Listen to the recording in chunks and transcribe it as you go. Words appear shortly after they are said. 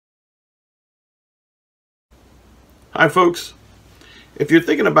Hi folks, if you're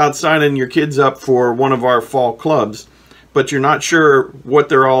thinking about signing your kids up for one of our fall clubs, but you're not sure what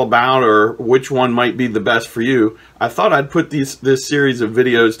they're all about or which one might be the best for you, I thought I'd put this series of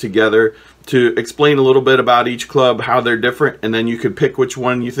videos together to explain a little bit about each club, how they're different, and then you could pick which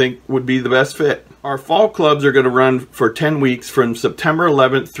one you think would be the best fit. Our fall clubs are going to run for 10 weeks from September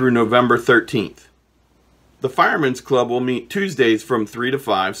 11th through November 13th. The Firemans Club will meet Tuesdays from 3 to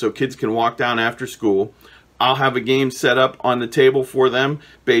 5 so kids can walk down after school. I'll have a game set up on the table for them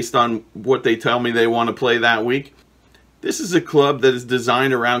based on what they tell me they want to play that week. This is a club that is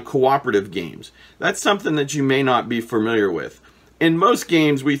designed around cooperative games. That's something that you may not be familiar with. In most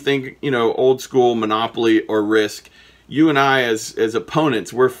games, we think, old school Monopoly or Risk. You and I, as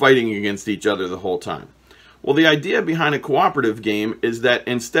opponents, we're fighting against each other the whole time. Well, the idea behind a cooperative game is that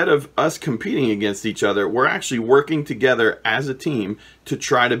instead of us competing against each other, we're actually working together as a team to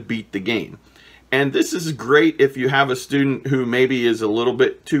try to beat the game. And this is great if you have a student who maybe is a little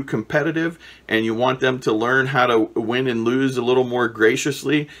bit too competitive and you want them to learn how to win and lose a little more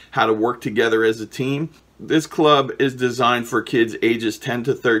graciously, how to work together as a team. This club is designed for kids ages 10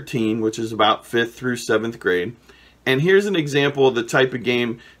 to 13, which is about 5th through 7th grade. And here's an example of the type of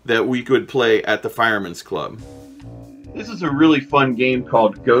game that we could play at the Fireman's Club. This is a really fun game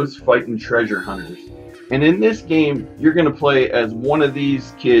called Ghost Fightin' Treasure Hunters. And in this game, you're going to play as one of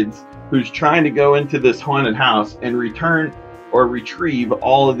these kids who's trying to go into this haunted house and return or retrieve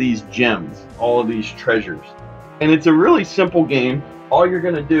all of these gems, all of these treasures. And it's a really simple game. All you're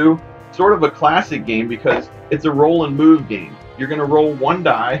going to do, sort of a classic game because it's a roll and move game. You're going to roll one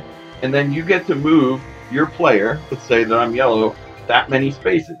die and then you get to move your player, let's say that I'm yellow, that many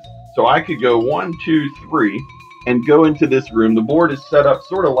spaces. So I could go 1, 2, 3 and go into this room. The board is set up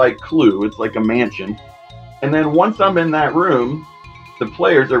sort of like Clue. It's like a mansion. And then once I'm in that room, the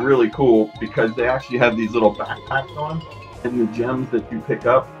players are really cool because they actually have these little backpacks on, and the gems that you pick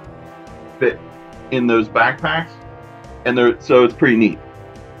up fit in those backpacks, and so it's pretty neat.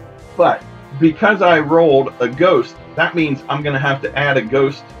 But because I rolled a ghost, that means I'm going to have to add a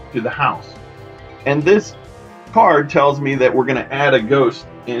ghost to the house. And this card tells me that we're going to add a ghost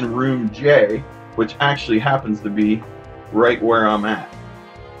in room J, which actually happens to be right where I'm at.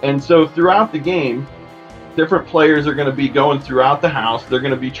 And so throughout the game, different players are going to be going throughout the house. They're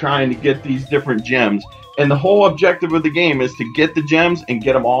going to be trying to get these different gems. And the whole objective of the game is to get the gems and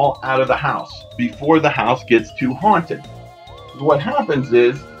get them all out of the house before the house gets too haunted. What happens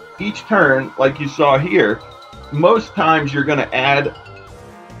is, each turn, like you saw here, most times you're going to add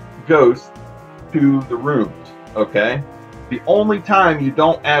ghosts to the rooms, okay? The only time you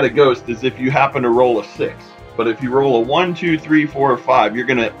don't add a ghost is if you happen to roll a 6. But if you roll a 1, 2, 3, 4, or 5, you're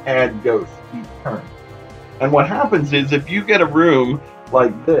going to add ghosts each turn. And what happens is if you get a room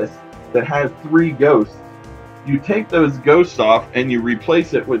like this that has 3 ghosts, you take those ghosts off and you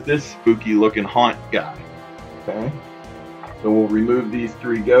replace it with this spooky looking haunt guy. Okay? So we'll remove these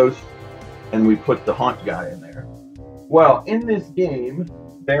 3 ghosts and we put the haunt guy in there. Well, in this game,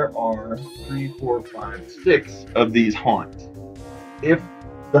 there are 3, 4, 5, 6 of these haunts. If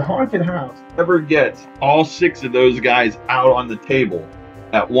the haunted house ever gets all 6 of those guys out on the table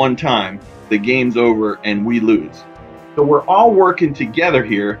at one time, the game's over and we lose. So we're all working together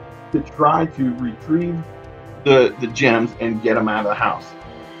here to try to retrieve the gems and get them out of the house.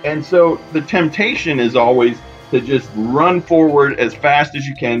 And so the temptation is always to just run forward as fast as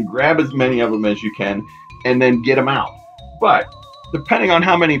you can, grab as many of them as you can, and then get them out. But depending on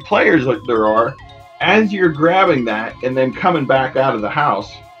how many players there are, as you're grabbing that and then coming back out of the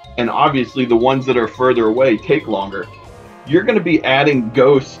house, and obviously the ones that are further away take longer, you're going to be adding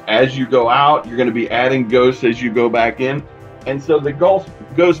ghosts as you go out. You're going to be adding ghosts as you go back in. And so the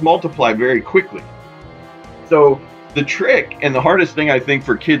ghosts multiply very quickly. So the trick and the hardest thing I think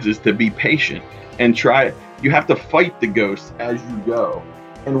for kids is to be patient and try it. You have to fight the ghosts as you go.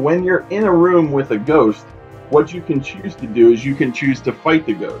 And when you're in a room with a ghost, what you can choose to do is you can choose to fight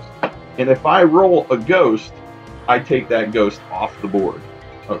the ghost. And if I roll a ghost, I take that ghost off the board.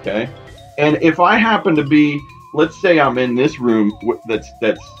 Okay? And if I happen to be, let's say I'm in this room that's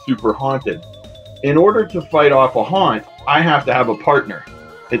super haunted. In order to fight off a haunt, I have to have a partner.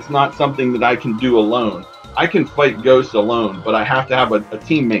 It's not something that I can do alone. I can fight ghosts alone, but I have to have a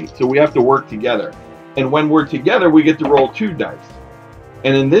teammate. So we have to work together. And when we're together, we get to roll 2 dice.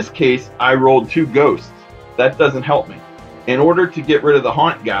 And in this case, I rolled 2 ghosts. That doesn't help me. In order to get rid of the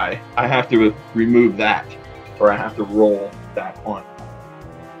haunt guy, I have to remove that, or I have to roll that haunt.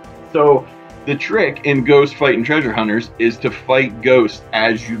 So the trick in Ghost Fightin' Treasure Hunters is to fight ghosts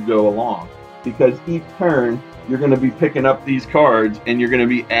as you go along, because each turn you're going to be picking up these cards and you're going to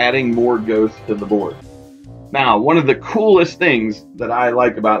be adding more ghosts to the board. Now, one of the coolest things that I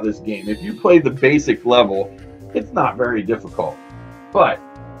like about this game, if you play the basic level, it's not very difficult. But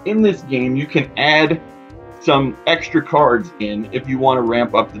in this game, you can add some extra cards in if you want to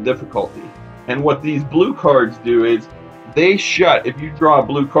ramp up the difficulty. And what these blue cards do is they shut, if you draw a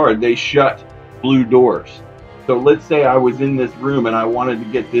blue card, they shut blue doors. So let's say I was in this room and I wanted to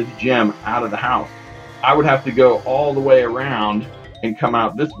get this gem out of the house. I would have to go all the way around and come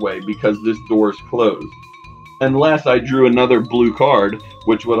out this way because this door is closed. Unless I drew another blue card,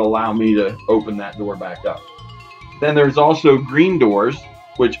 which would allow me to open that door back up. Then there's also green doors,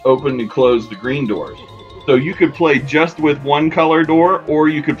 which open and close the green doors. So you could play just with one color door, or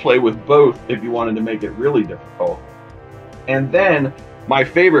you could play with both if you wanted to make it really difficult. And then my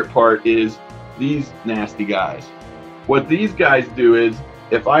favorite part is these nasty guys. What these guys do is,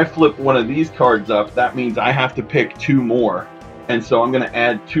 if I flip one of these cards up, that means I have to pick 2 more. And so I'm going to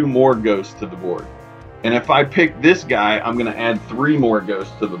add 2 more ghosts to the board. And if I pick this guy, I'm going to add 3 more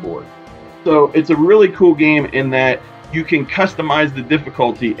ghosts to the board. So it's a really cool game in that you can customize the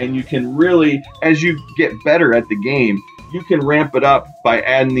difficulty, and you can really, as you get better at the game, you can ramp it up by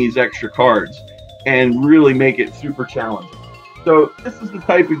adding these extra cards and really make it super challenging. So this is the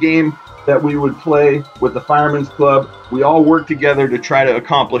type of game that we would play with the Fireman's Club. We all work together to try to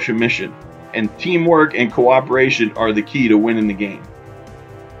accomplish a mission, and teamwork and cooperation are the key to winning the game.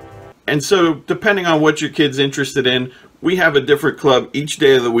 And so, depending on what your kid's interested in, we have a different club each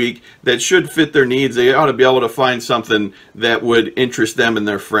day of the week that should fit their needs. They ought to be able to find something that would interest them and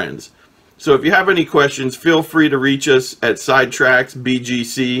their friends. So if you have any questions, feel free to reach us at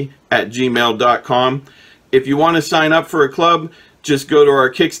sidetracksbgc@gmail.com. If you want to sign up for a club, just go to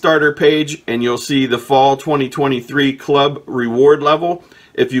our Kickstarter page and you'll see the Fall 2023 Club Reward level.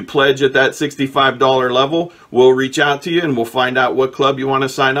 If you pledge at that $65 level, we'll reach out to you and we'll find out what club you want to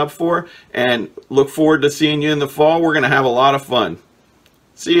sign up for. And look forward to seeing you in the fall. We're going to have a lot of fun.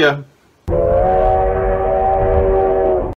 See ya.